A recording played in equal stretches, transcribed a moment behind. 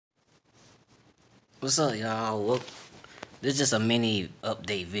What's up, y'all? Well, this is just a mini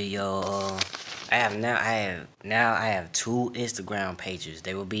update video. I have two Instagram pages.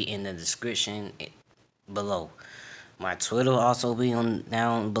 They will be in the description below. My Twitter will also be on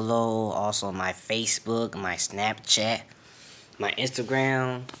down below. Also my Facebook, my Snapchat, my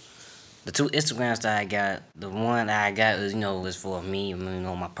Instagram. The two Instagrams that I got, the one that I got is for me,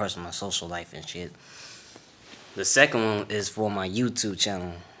 my personal, my social life and shit. The second one is for my YouTube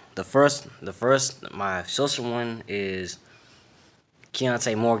channel. My social one is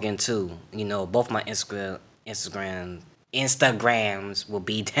Keontae Morgan too. Both my Instagrams will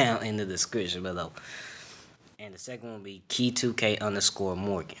be down in the description below. And the second one will be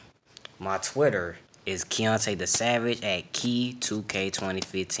Key2K_Morgan. My Twitter is Keontae the Savage at Key2K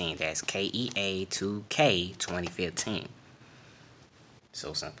 2015. That's KEA2K 2015.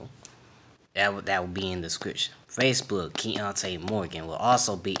 So simple. That will be in the description. Facebook, Keontae Morgan will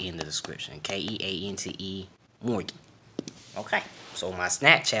also be in the description. KEANTE Morgan. Okay. So my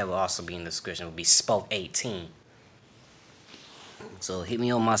Snapchat will also be in the description. It will be Spoke18. So hit me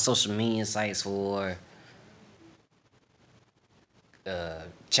on my social media sites for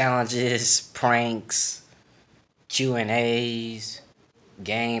challenges, pranks, Q&As,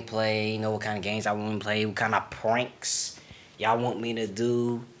 gameplay. What kind of games I want to play. What kind of pranks y'all want me to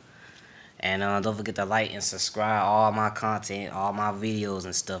do. And don't forget to like and subscribe all my content, all my videos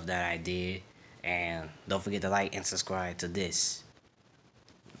and stuff that I did. And don't forget to like and subscribe to this.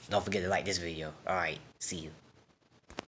 Don't forget to like this video. Alright, see you.